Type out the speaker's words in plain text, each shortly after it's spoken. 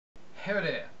Here it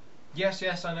is.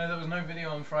 Yes, I know there was no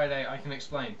video on Friday, I can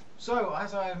explain. So,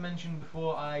 as I have mentioned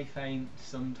before, I faint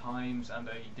sometimes, and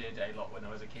I did a lot when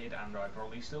I was a kid, and I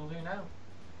probably still do now.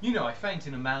 You know, I faint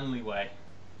in a manly way.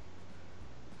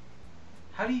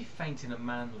 How do you faint in a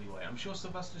manly way? I'm sure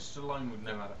Sylvester Stallone would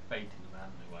know how to faint in a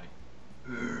manly way.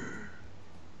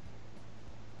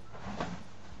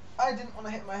 I didn't want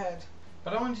to hit my head.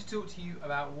 But I wanted to talk to you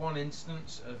about one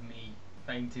instance of me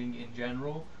fainting in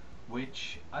general,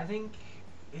 which I think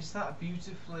is that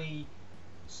beautifully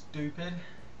stupid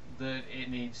that it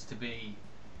needs to be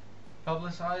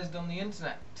publicised on the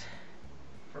internet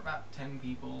for about 10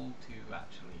 people to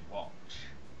actually watch.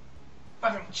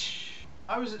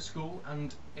 I was at school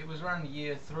and it was around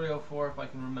year 3 or 4 if I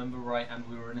can remember right, and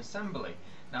we were in assembly.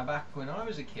 Now back when I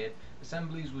was a kid,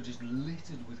 assemblies were just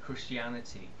littered with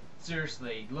Christianity.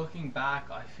 Seriously, looking back,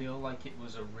 I feel like it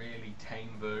was a really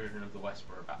tame version of the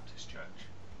Westboro Baptist Church.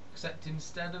 Except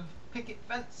instead of picket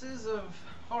fences of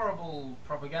horrible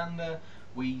propaganda,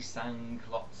 we sang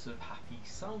lots of happy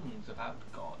songs about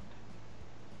God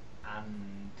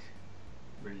and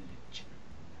religion.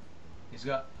 He's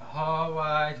got the whole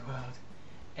wide world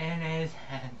in his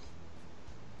hands.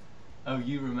 Oh,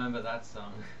 you remember that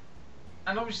song.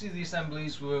 And obviously the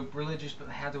assemblies were religious, but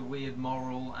they had a weird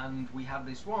moral, and we had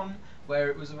this one where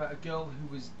it was about a girl who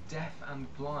was deaf and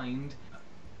blind,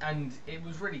 and it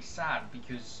was really sad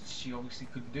because she obviously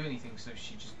couldn't do anything, so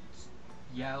she just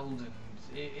yelled,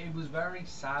 and it was very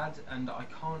sad, and I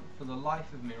can't for the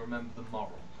life of me remember the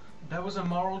moral. There was a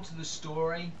moral to the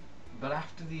story, but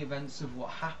after the events of what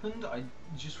happened, I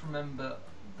just remember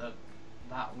that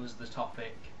that was the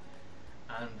topic,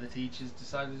 and the teachers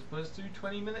decided to put us through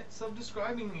 20 minutes of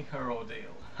describing her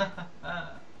ordeal.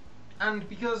 And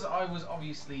because I was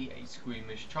obviously a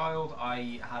squeamish child,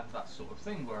 I had that sort of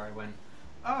thing where I went,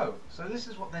 oh, so this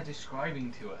is what they're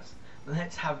describing to us.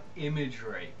 Let's have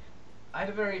imagery. I had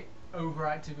a very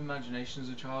overactive imagination as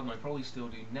a child, and I probably still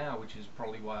do now, which is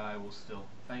probably why I will still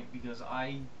faint, because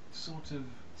I sort of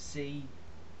see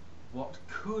what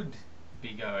could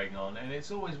be going on, and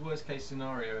it's always worst case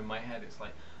scenario in my head. It's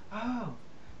like, oh,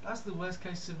 that's the worst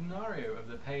case scenario of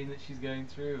the pain that she's going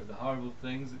through, of the horrible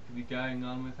things that could be going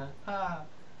on with her. Ah.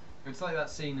 It's like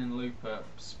that scene in Looper.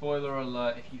 Spoiler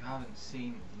alert if you haven't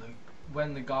seen Looper.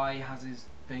 When the guy has his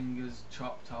fingers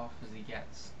chopped off as he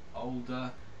gets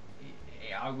older,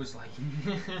 I was like,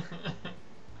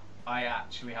 I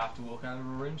actually have to walk out of a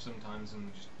room sometimes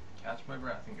and just catch my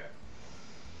breath and go,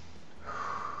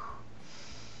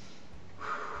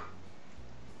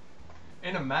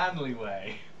 in a manly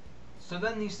way. So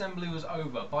then the assembly was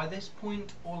over. By this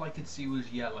point, all I could see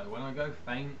was yellow. When I go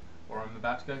faint, or I'm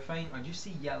about to go faint, I just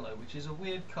see yellow, which is a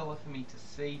weird colour for me to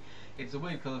see. It's a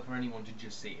weird colour for anyone to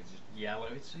just see. It's just yellow.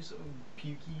 It's just sort of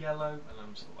pukey yellow, and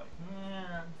I'm sort of like,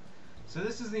 yeah. So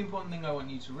this is the important thing I want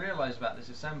you to realise about this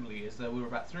assembly, is there were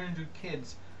about 300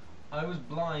 kids. I was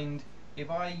blind.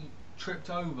 If I tripped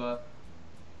over,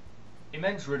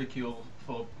 immense ridicule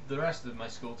for the rest of my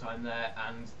school time there,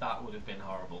 and that would have been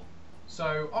horrible.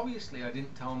 So obviously I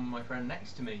didn't tell my friend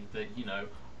next to me that, you know,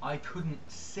 I couldn't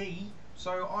see,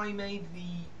 so I made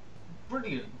the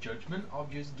brilliant judgment of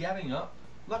just getting up.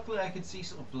 Luckily I could see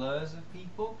sort of blurs of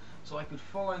people, so I could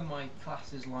follow my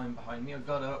class's line behind me. I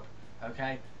got up,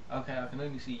 okay, I can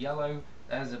only see yellow,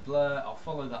 there's a blur, I'll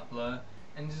follow that blur.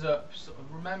 Ended up sort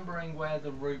of remembering where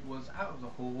the route was out of the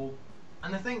hall.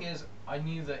 And the thing is, I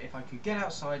knew that if I could get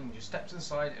outside and just step to the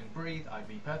side and breathe, I'd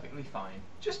be perfectly fine.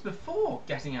 Just before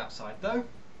getting outside though,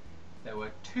 there were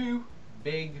 2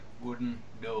 big wooden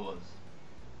doors.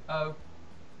 Oh,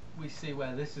 we see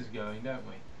where this is going, don't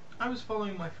we? I was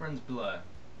following my friend's blur.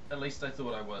 At least I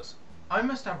thought I was. I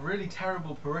must have really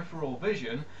terrible peripheral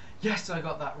vision. Yes, I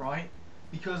got that right.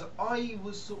 Because I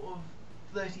was sort of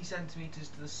 30 centimetres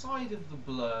to the side of the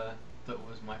blur that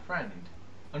was my friend.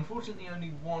 Unfortunately,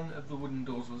 only one of the wooden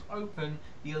doors was open,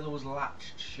 the other was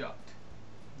latched shut.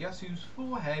 Guess whose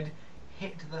forehead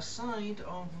hit the side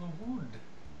of the wood?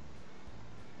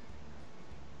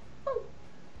 Ooh.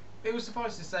 It was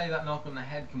suffice to say that knock on the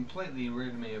head completely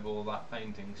rid me of all that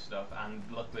fainting stuff, and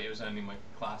luckily it was only my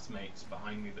classmates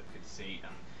behind me that could see,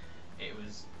 and it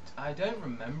was... I don't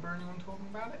remember anyone talking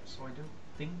about it, so I don't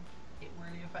think it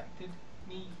really affected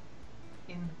me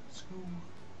in school.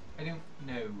 I don't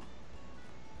know.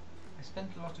 I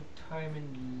spent a lot of time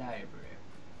in library,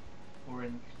 or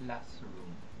in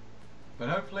classroom. But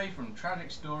hopefully from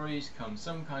tragic stories come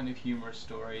some kind of humorous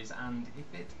stories, and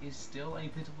if it is still a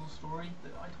pitiful story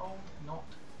that I told, not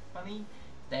funny,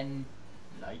 then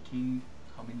liking,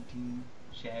 commenting,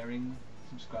 sharing,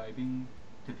 subscribing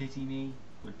to pity me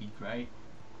would be great.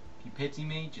 If you pity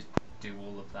me, just do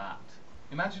all of that.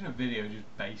 Imagine a video just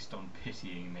based on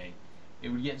pitying me. It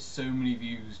would get so many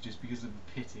views just because of the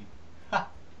pity. Ha!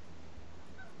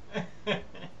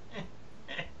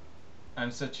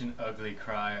 I'm such an ugly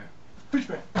crier.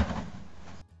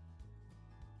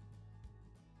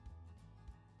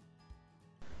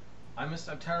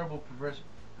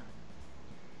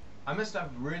 I must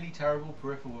have really terrible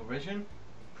peripheral vision.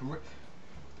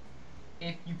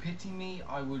 If you pity me,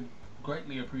 I would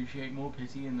greatly appreciate more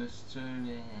pity in this.